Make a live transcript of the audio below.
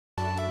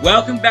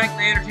Welcome back,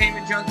 my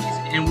entertainment junkies,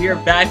 and we are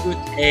back with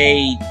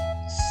a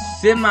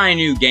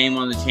semi-new game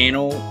on the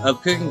channel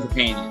of Cooking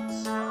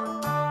Companions.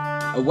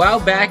 A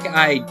while back,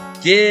 I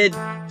did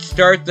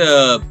start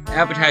the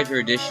appetizer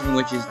edition,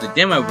 which is the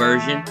demo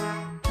version,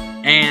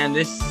 and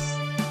this,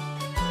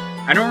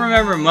 I don't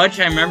remember much.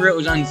 I remember it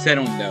was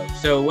unsettling though.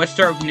 So let's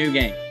start with a new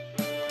game.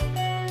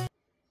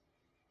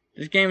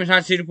 This game is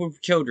not suitable for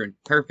children.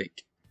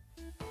 Perfect.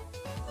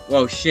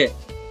 Well, shit.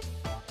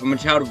 I'm a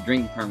child with a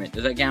drinking permit.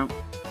 Does that count?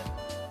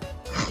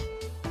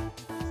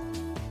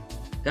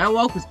 That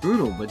walk was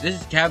brutal, but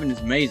this cabin is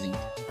amazing.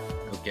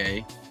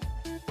 Okay.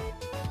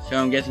 So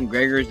I'm guessing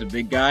Gregor is the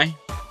big guy.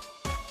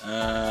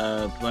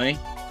 Play.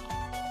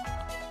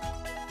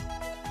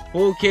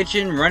 Full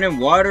kitchen, running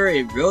water,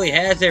 it really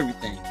has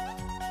everything.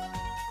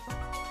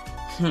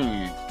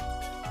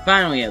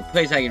 Finally, a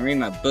place I can read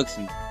my books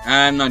and...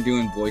 I'm not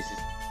doing voices.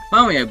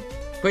 Finally, a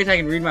place I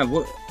can read my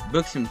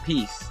books in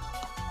peace.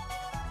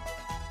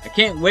 I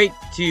can't wait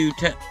to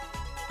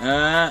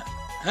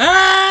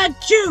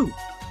achoo!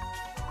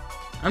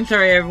 I'm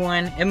sorry,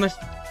 everyone. It must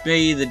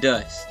be the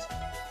dust.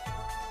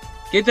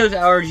 Get those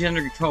allergies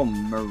under control,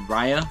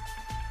 Mariah.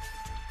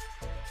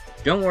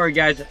 Don't worry,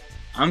 guys.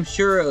 I'm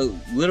sure a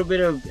little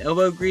bit of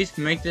elbow grease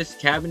can make this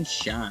cabin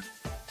shine.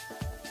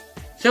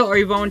 So, are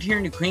you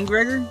volunteering to clean,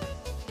 Gregor?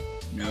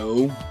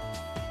 No.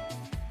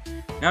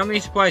 Not many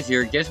supplies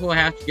here. Guess we'll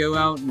have to go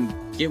out and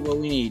get what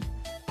we need.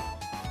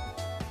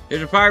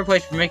 There's a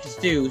fireplace for making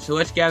stew, so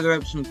let's gather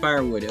up some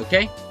firewood,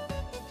 okay?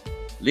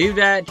 Leave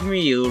that to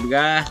me, little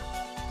guy.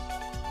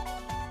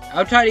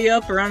 I'll tidy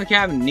up around the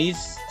cabin.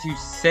 Needs to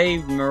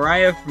save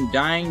Mariah from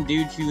dying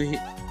due to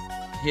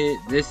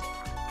this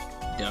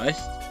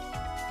dust.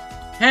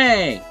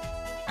 Hey!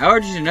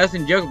 Allergies are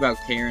nothing to joke about,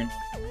 Karen.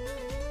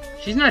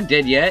 She's not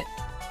dead yet.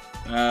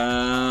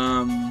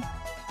 I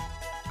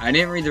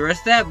didn't read the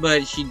rest of that,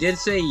 but she did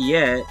say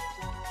yet.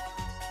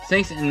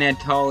 Thanks,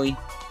 Natalie.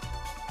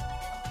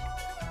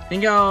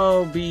 Think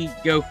I'll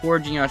go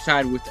foraging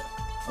outside with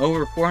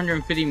over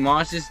 450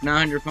 mosses,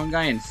 900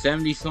 fungi, and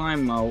 70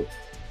 slime mold.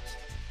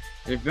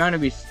 There's bound to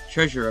be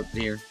treasure up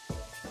there.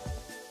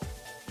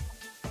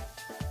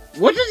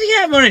 What does he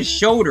have on his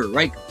shoulder?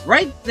 Like,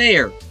 right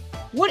there.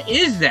 What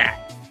is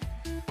that?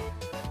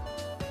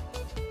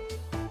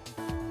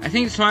 I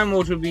think slime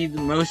mold would be the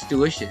most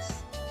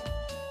delicious.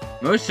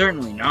 Most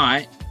certainly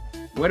not.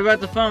 What about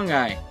the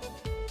fungi?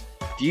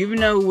 Do you even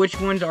know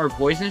which ones are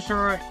poisonous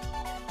or...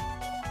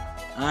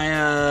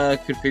 I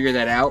could figure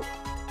that out.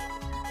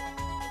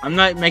 I'm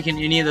not making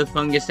any of the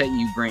fungus that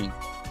you bring.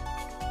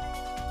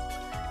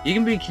 You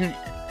can be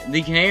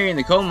the canary in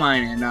the coal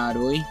mine,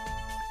 Natalie.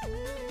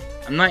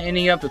 I'm not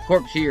ending up a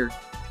corpse here.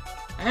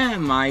 I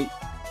might.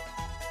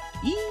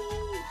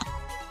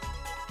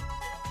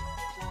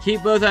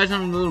 Keep both eyes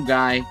on the little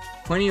guy.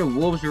 Plenty of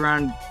wolves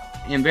around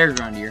and bears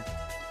around here.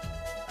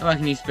 Oh, I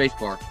can use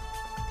spacebar.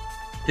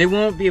 They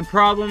won't be a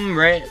problem.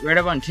 Read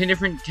up on 10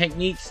 different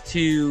techniques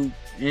to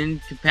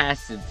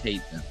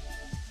incapacitate them.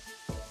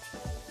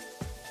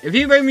 If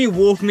you bring me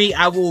wolf meat,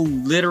 I will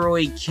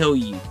literally kill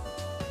you.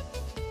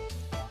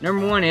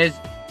 Number 1 is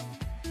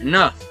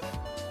enough.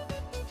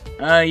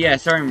 Yeah,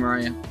 sorry,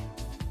 Mariah.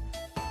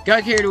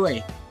 Got carried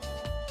away.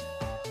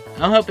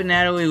 I'll help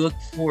Natalie look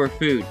for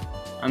food.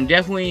 I'm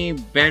definitely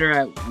better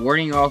at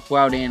warding off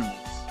wild animals.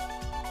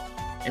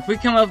 If we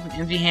come up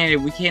empty-handed,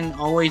 we can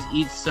always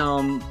eat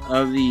some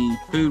of the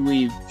food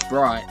we've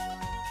brought.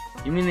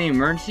 You mean the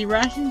emergency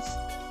rations?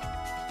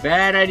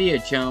 Bad idea,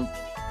 chump.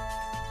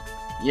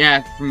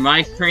 Yeah, from my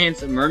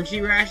experience,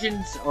 emergency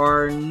rations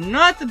are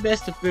not the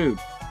best of food.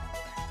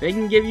 They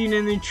can give you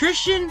the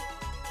nutrition,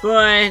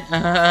 but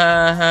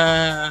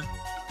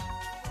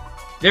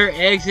their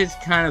exit's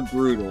kind of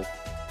brutal.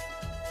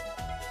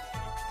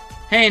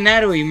 Hey,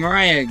 Natalie,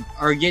 Mariah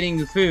are getting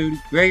the food.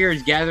 Gregor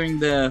is gathering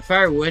the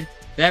firewood.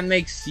 That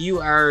makes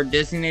you our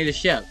designated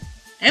chef.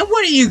 And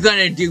what are you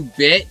gonna do,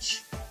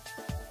 bitch?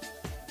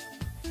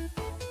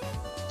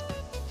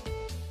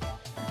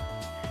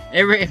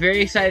 Very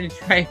excited to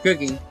try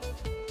cooking.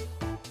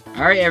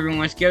 Alright, everyone,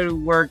 let's go to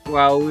work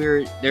while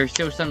there's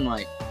still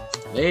sunlight.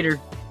 Later.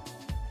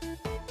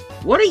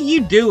 What are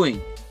you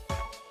doing?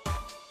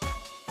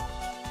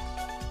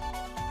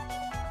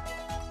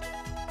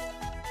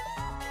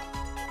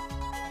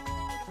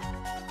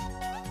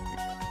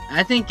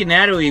 I think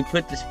Natalie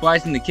put the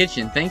supplies in the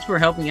kitchen. Thanks for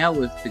helping out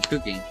with the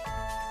cooking.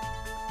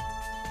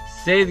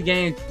 Save the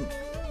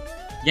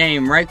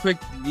game. Right click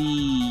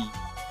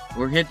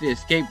or hit the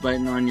escape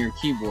button on your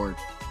keyboard.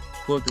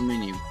 Pull up the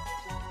menu.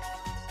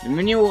 The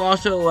menu will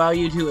also allow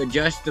you to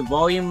adjust the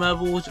volume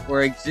levels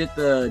or exit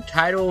the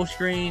title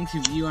screen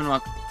to view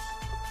unlockables.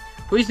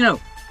 Please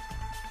note,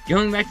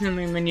 going back to the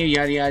main menu,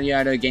 yada yada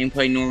yada,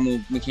 gameplay,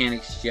 normal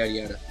mechanics, yada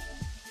yada.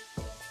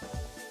 Do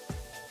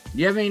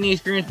you have any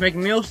experience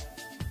making meals?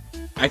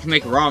 I can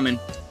make ramen.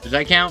 Does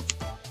that count?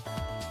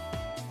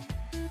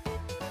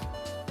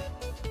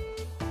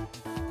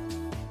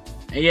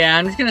 Yeah,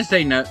 I'm just gonna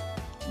say no.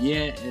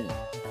 Yeah.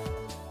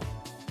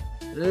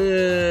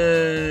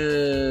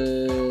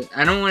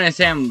 I don't want to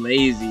say I'm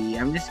lazy.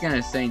 I'm just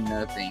gonna say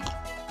nothing.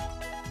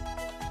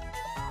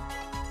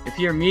 If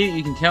you're mute,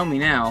 you can tell me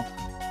now.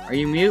 Are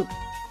you mute?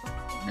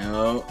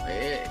 No.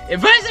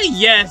 If I say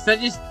yes, I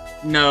just...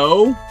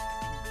 No.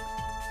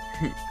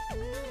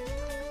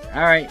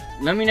 Alright,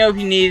 let me know if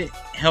you need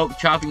help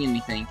chopping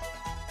anything.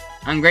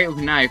 I'm great with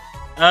a knife.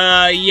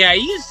 Yeah,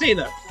 you can stay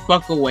the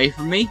fuck away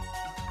from me.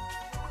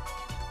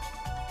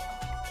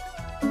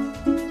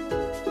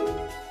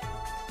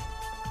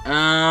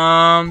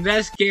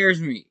 That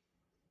scares me.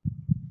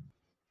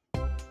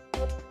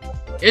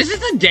 Is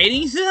this a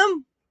dating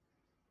sim?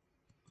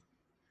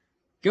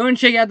 Go and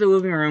check out the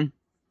living room.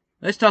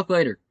 Let's talk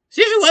later.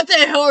 Seriously, what the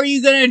hell are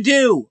you gonna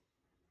do?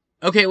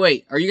 Okay,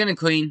 wait. Are you gonna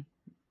clean?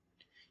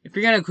 If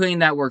you're gonna clean,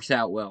 that works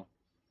out well.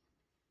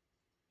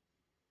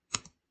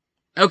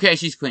 Okay,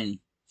 she's cleaning.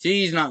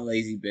 She's not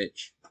lazy,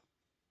 bitch.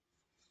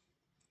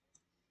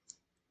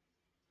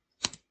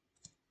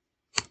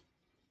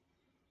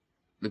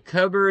 The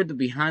cupboard, the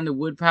behind the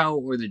woodpile,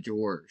 or the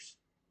drawers?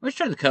 Let's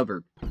try the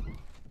cupboard.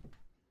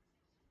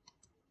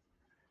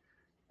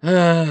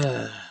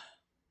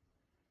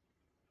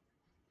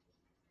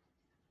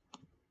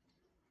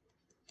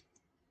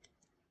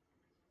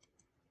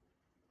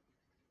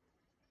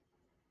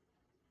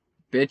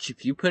 Bitch,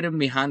 if you put him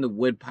behind the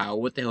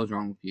woodpile, what the hell's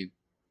wrong with you?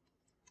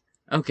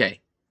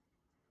 Okay.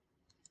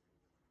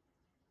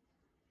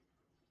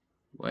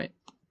 What?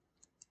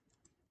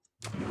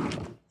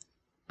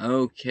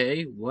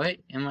 Okay, what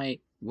am I,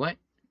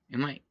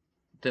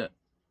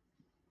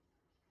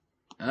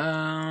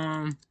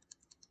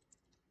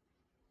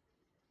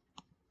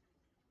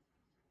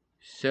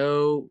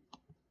 so,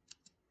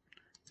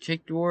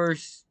 check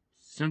doors,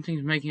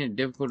 something's making it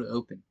difficult to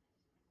open.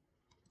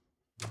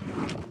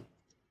 Whee!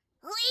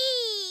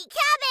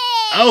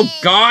 Cabbage! Oh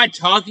god,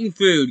 talking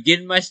food, get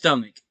in my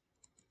stomach.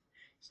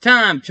 It's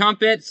time,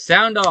 Chompette,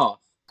 sound off.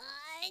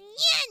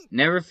 Onion!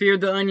 Never fear,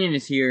 the onion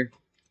is here.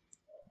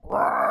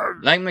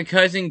 Like my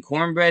cousin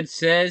Cornbread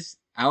says,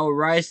 I will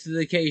rise to the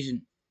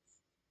occasion.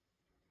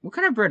 What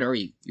kind of bread are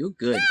you? You're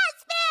good.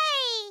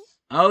 Raspberry!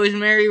 Always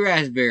marry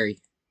raspberry.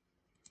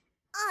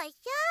 Oh,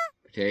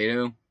 yeah?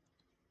 Potato.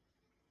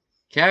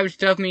 Cabbage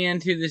stuffed me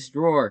into this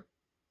drawer.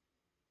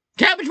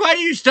 Cabbage, why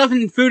did you stuff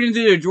food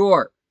into the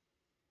drawer?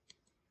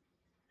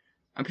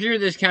 I'm sure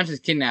this counts as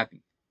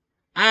kidnapping.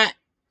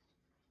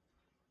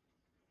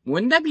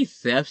 Wouldn't that be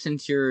theft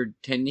since you're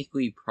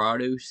technically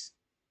produce?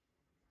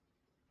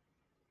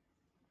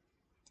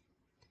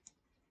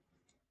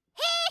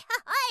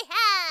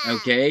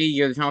 Okay,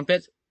 you're the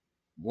trumpets.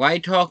 Why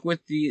talk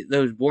with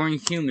those boring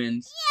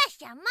humans? Yes,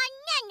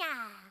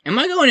 manana. Am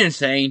I going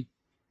insane?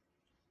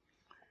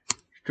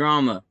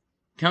 Drama.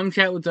 Come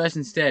chat with us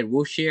instead.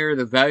 We'll share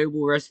the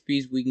valuable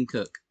recipes we can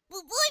cook.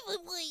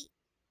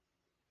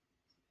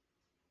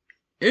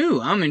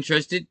 Ooh, I'm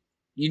interested.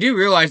 You do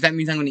realize that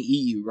means I'm going to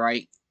eat you,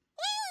 right?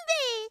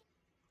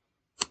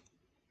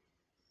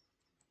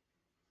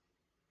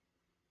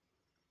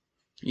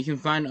 You can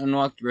find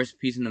unlocked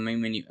recipes in the main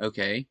menu.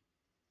 Okay.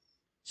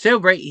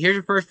 Celebrate. Here's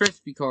your first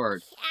recipe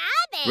card.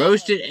 Cabbage.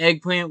 Roasted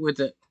eggplant with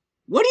a...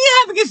 What do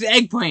you have against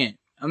eggplant?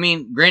 I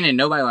mean, granted,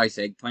 nobody likes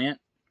eggplant.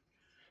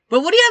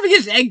 But what do you have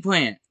against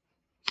eggplant?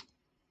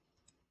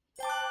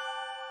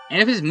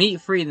 And if it's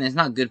meat-free, then it's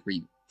not good for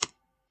you.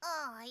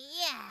 Oh,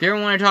 yeah. If you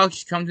ever want to talk,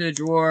 just come to the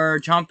drawer.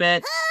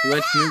 Chompette,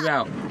 let's move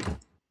out.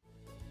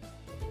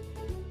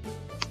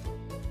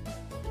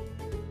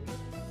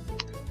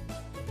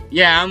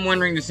 Yeah, I'm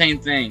wondering the same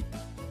thing.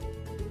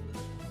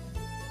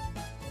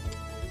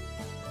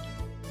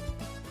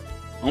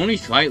 Only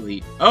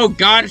slightly. Oh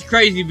god, it's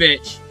crazy,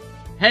 bitch.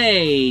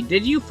 Hey,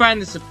 did you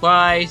find the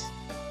supplies?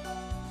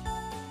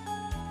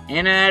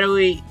 Anna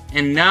Natalie,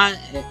 and not...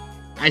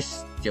 I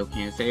still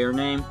can't say her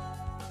name.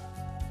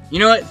 You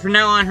know what? From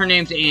now on, her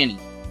name's Annie.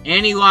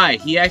 Annie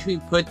lied. He actually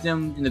put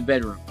them in the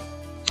bedroom.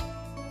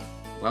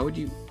 Why would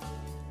you...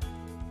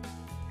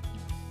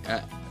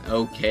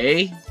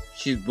 okay.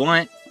 She's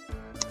blunt.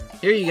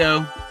 Here you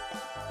go.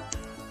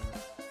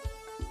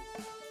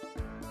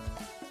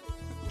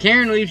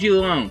 Karen leaves you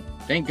alone.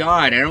 Thank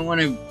God. I don't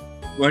want to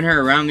run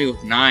her around me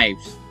with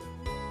knives.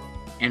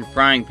 And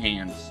frying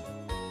pans.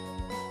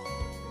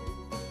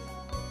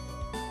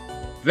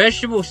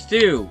 Vegetable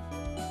stew.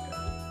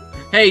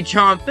 Hey,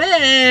 Chompettes!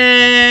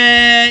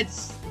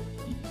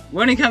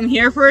 Wanna come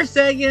here for a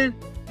second?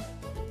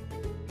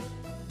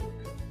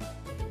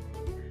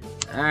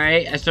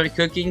 Alright, I started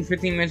cooking.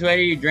 15 minutes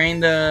later, you drain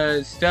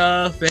the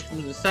stuff,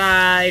 vegetables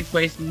aside,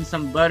 placing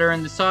some butter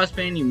in the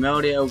saucepan, you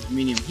melt it over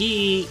medium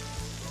heat,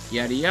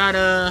 yada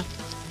yada.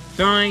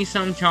 Throwing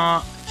some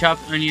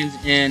chopped onions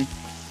in,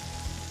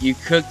 you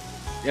cook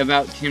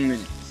about 10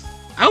 minutes.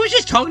 I was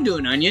just talking to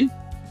an onion.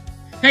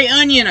 Hey,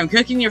 onion, I'm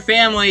cooking your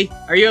family.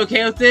 Are you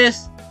okay with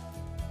this?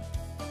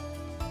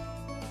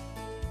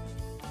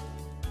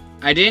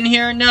 I didn't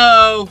hear a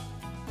no.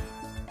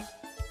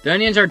 The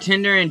onions are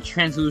tender and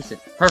translucent.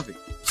 Perfect.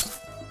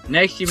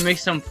 Next, you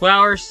mix some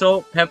flour,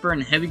 salt, pepper,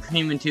 and heavy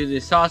cream into the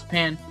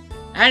saucepan,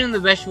 adding the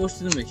vegetables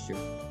to the mixture.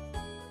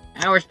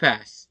 Hours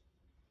pass.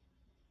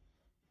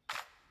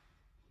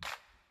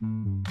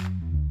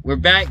 We're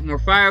back, more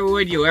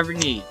firewood you'll ever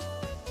need.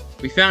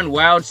 We found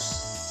wild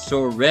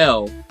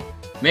sorrel.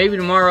 Maybe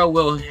tomorrow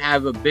we'll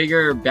have a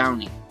bigger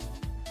bounty.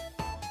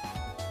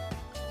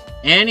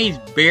 Annie's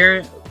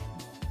burying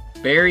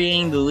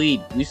the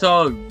lead. We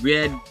saw a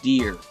red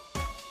deer.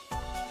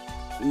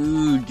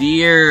 Ooh,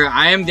 deer.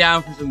 I am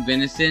down for some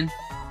venison.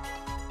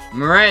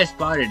 Mariah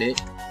spotted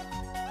it.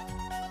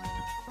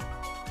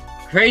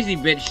 Crazy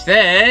bitch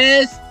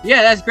says,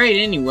 yeah, that's great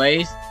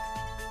anyways.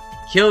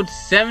 Killed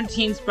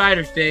 17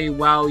 spiders today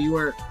while you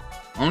were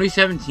only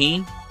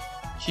 17?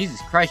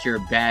 Jesus Christ, you're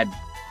a bad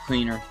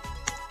cleaner.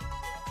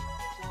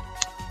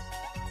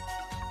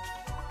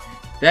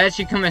 That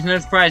should come as no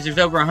surprise. There's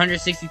over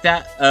 160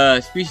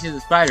 species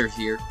of spiders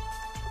here.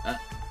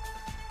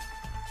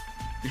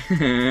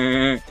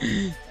 I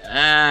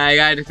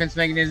got a defense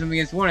mechanism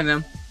against one of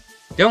them.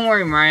 Don't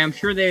worry, Mariah. I'm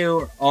sure they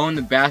were all in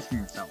the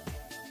bathroom or something.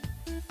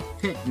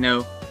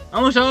 No.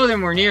 Almost all of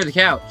them were near the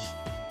couch.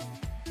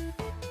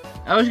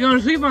 I was going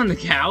to sleep on the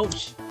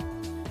couch.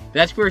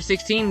 That's where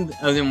 16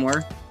 of them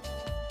were.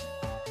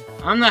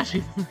 I'm not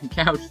sleeping on the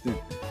couch then.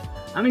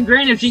 I mean,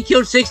 granted, if she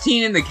killed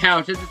 16 in the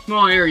couch, that's a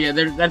small area.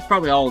 That's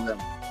probably all of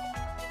them.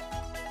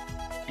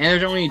 And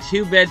there's only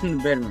 2 beds in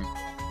the bedroom.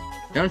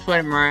 Don't sweat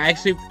it, Mariah. I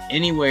sleep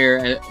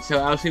anywhere, so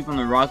I'll sleep on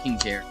the rocking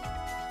chair.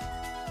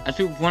 I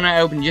sleep with one eye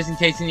open just in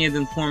case any of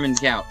them form in the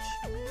couch.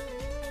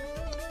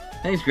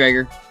 Thanks,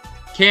 Gregor.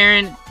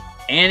 Karen,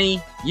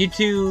 Annie, you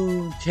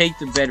two take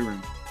the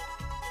bedroom.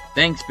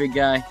 Thanks, big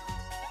guy.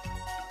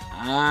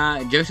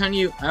 Joke's on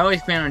you. I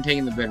always plan on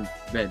taking the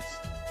beds.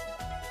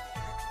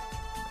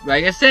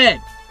 Like I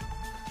said,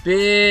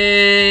 bitch.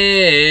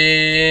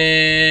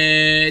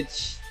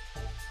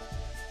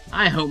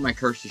 I hope my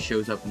cursor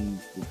shows up in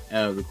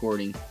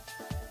recording.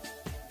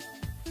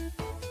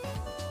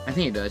 I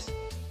think it does.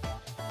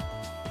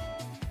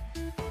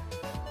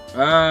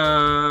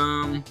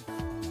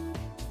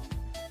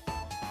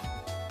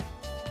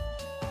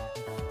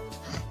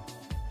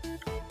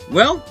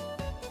 Well,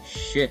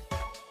 shit.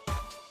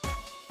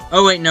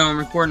 Oh wait, no, I'm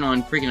recording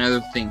on freaking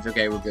other things.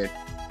 Okay, we're good.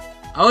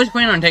 I always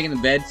plan on taking the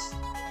beds.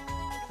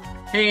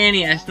 Hey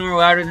Annie, I snore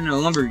louder than a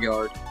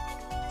lumberyard.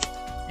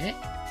 Eh?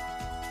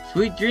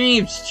 Sweet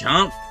dreams,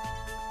 chump.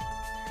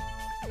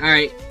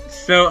 Alright,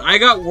 so I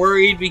got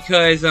worried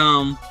because,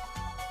 I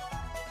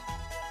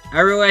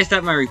realized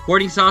that my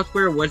recording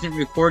software wasn't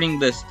recording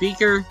the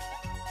speaker.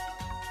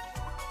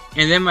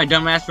 And then my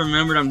dumbass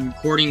remembered I'm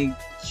recording,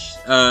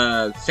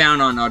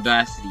 sound on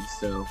Audacity,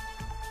 so.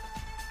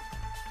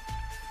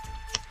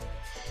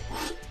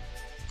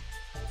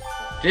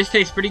 This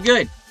tastes pretty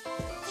good.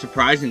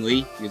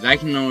 Surprisingly, because I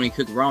can only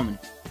cook ramen.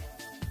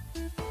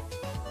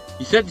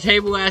 You set the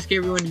table, ask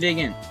everyone to dig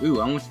in.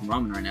 Ooh, I want some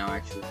ramen right now,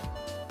 actually.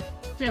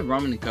 We have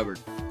ramen in the cupboard.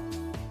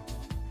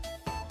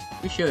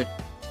 We should.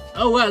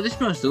 Oh wow, this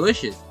smells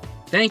delicious.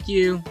 Thank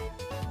you.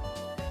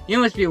 You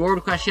must be a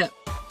world-class chef.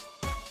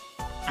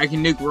 I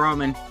can nuke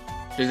ramen.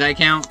 Does that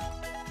count?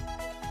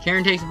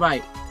 Karen takes a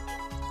bite.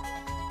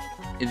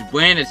 It's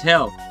bland as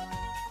hell.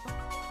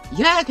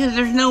 Yeah, because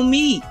there's no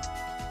meat.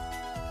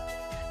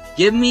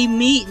 Give me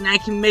meat and I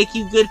can make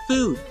you good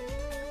food.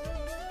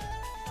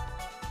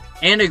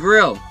 And a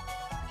grill.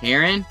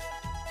 Karen?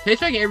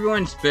 Tastes like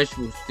everyone's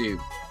vegetable stew.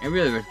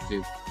 Every other vegetable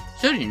stew.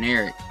 So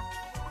generic.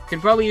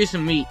 Could probably use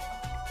some meat.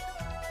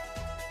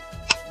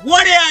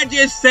 What did I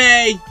just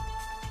say?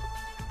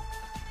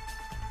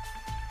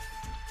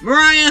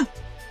 Mariah,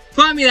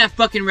 find me that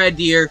fucking red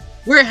deer.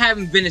 We're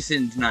having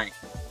venison tonight.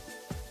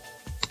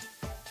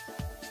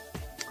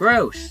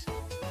 Gross.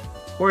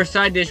 For a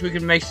side dish, we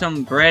could make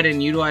some bread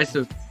and utilize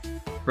the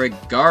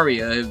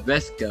Fragaria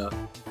vesca,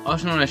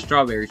 also known as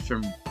strawberries,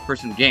 for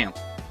some jam.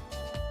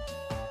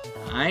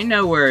 I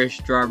know where a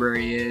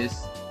strawberry is.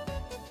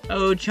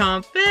 Oh,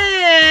 chompets!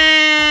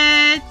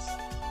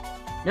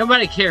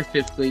 Nobody cares,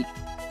 Pipsqueak.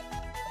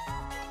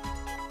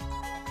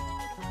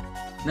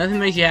 Nothing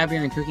makes you happier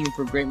than cooking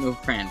for a great meal with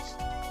friends.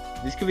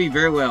 This could be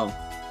very well.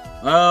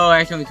 Oh, I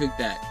accidentally cooked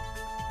that.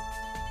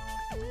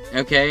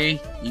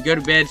 Okay, you go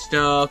to bed,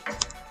 stuff.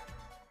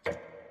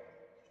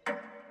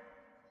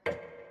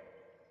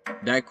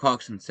 That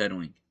clock's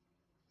unsettling.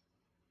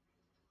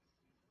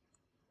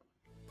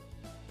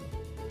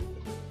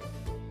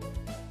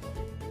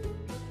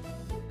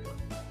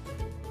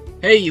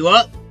 Hey, you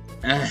up?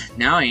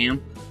 Now I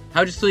am.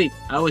 How'd you sleep?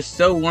 I was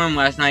so warm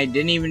last night,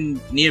 didn't even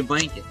need a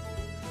blanket.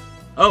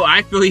 Oh,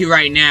 I feel you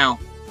right now.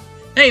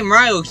 Hey,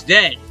 Mariah looks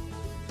dead.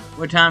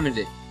 What time is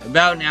it?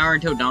 About an hour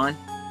until dawn.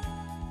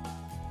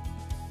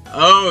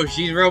 Oh,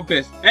 she's real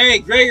pissed. Hey,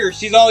 Gregor,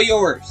 she's all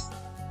yours.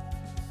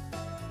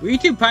 Will you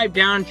two pipe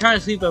down? I'm trying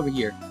to sleep over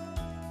here.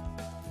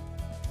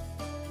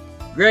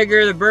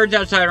 Gregor, the birds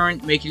outside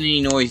aren't making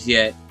any noise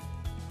yet.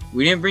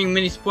 We didn't bring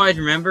many supplies,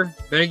 remember?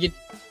 Better get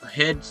a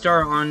head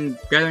start on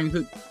gathering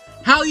food.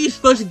 How are you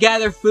supposed to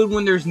gather food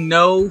when there's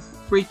no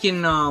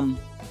freaking,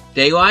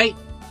 daylight?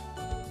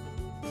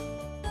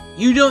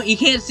 You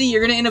can't see. You're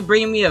gonna end up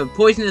bringing me a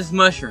poisonous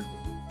mushroom.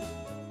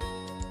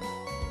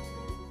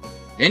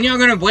 Then y'all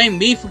gonna blame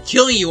me for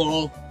killing you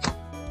all.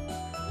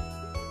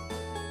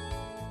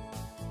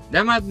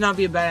 That might not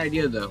be a bad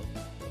idea, though.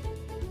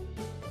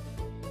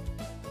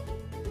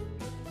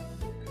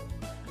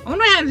 I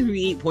wonder what happens if we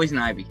eat poison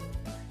ivy.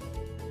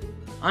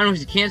 I don't know,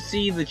 you can't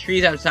see the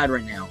trees outside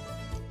right now.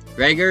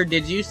 Gregor,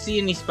 did you see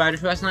any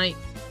spiders last night?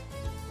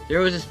 There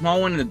was a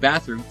small one in the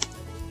bathroom.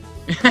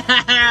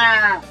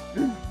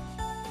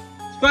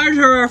 Spiders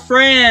are our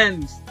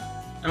friends!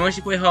 Unless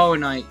you play Hollow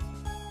Knight.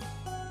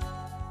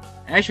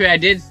 Actually, I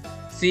did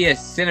see a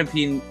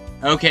centipede.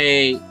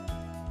 Okay.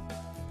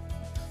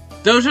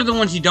 Those are the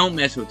ones you don't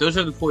mess with. Those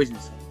are the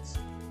poisonous ones.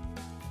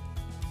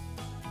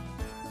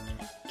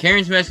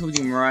 Karen's messing with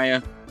you,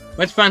 Mariah.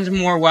 Let's find some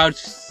more wild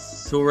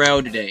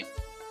sorrel today.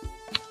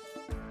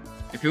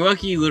 If you're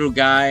lucky, little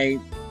guy.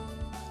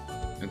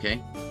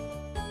 Okay.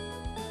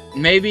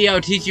 Maybe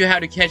I'll teach you how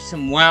to catch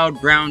some wild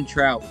brown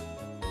trout.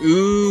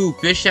 Ooh,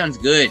 fish sounds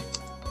good.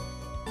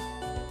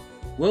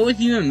 What with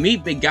you and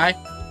meat, big guy?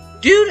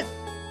 Dude,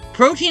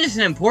 protein is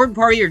an important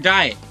part of your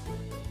diet.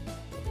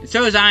 And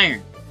so is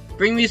iron.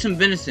 Bring me some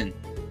venison.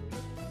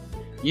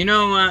 You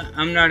know,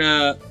 I'm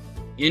not,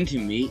 into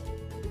meat.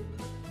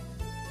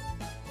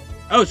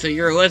 Oh, so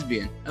you're a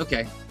lesbian.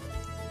 Okay.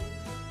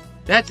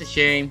 That's a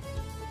shame.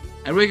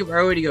 I'd wake up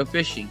early to go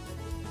fishing.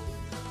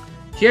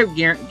 Cheer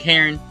up,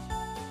 Karen.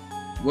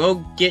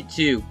 We'll get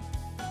to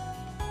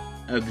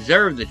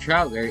observe the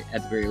trout at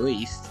the very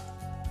least.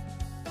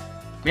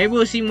 Maybe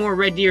we'll see more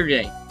red deer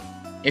today.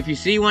 If you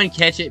see one,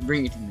 catch it,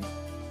 bring it to me.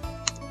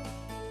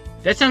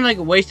 That sounds like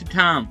a waste of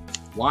time.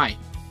 Why?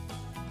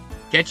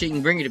 Catch it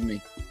and bring it to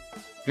me.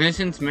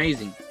 Venison's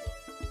amazing.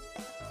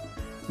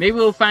 Maybe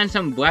we'll find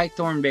some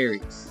blackthorn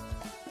berries.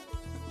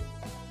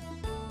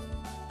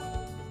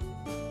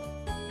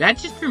 That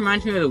just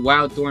reminds me of the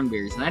wild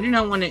thornberries, and I do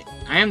not want to.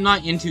 I am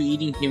not into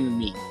eating human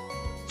meat.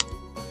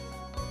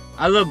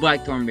 I love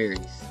blackthorn berries.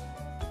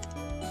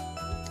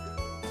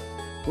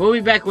 We'll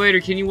be back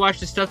later. Can you watch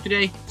the stuff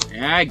today?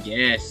 I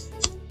guess.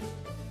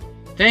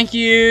 Thank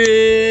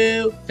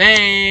you.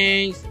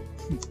 Thanks.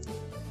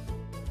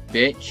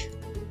 Bitch.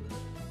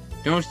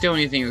 Don't steal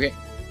anything, okay?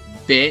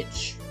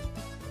 Bitch.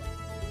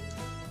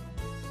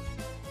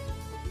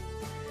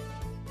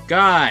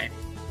 God.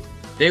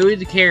 They leave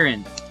the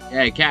Karen.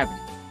 Cabin.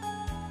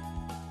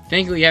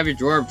 Thankfully, you have your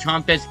drawer of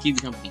chompets to keep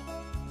you company.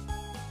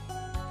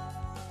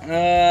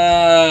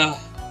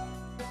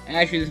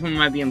 Actually, this one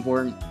might be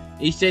important.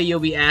 Each day, you'll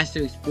be asked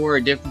to explore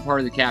a different part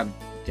of the cabin.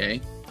 Okay?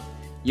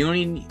 You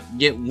only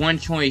get one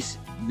choice,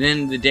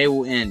 then the day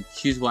will end.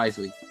 Choose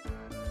wisely.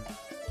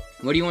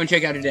 What do you want to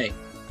check out today?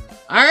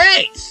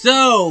 Alright,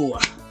 so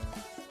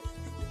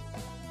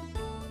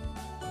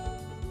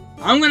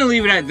I'm going to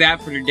leave it at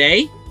that for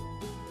today.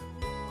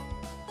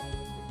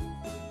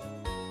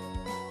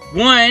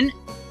 One,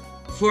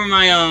 for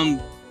my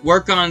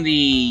work on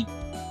the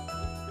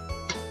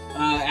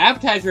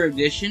appetizer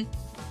edition.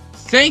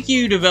 Thank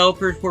you,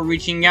 developers, for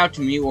reaching out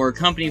to me, or a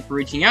company for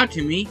reaching out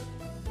to me.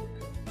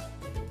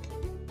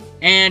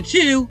 And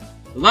two,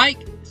 like,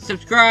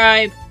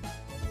 subscribe,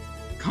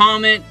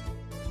 comment,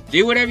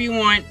 do whatever you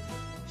want.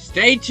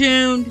 Stay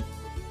tuned,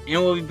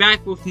 and we'll be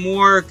back with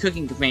more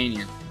Cooking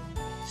Companion.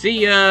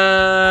 See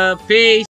ya! Peace!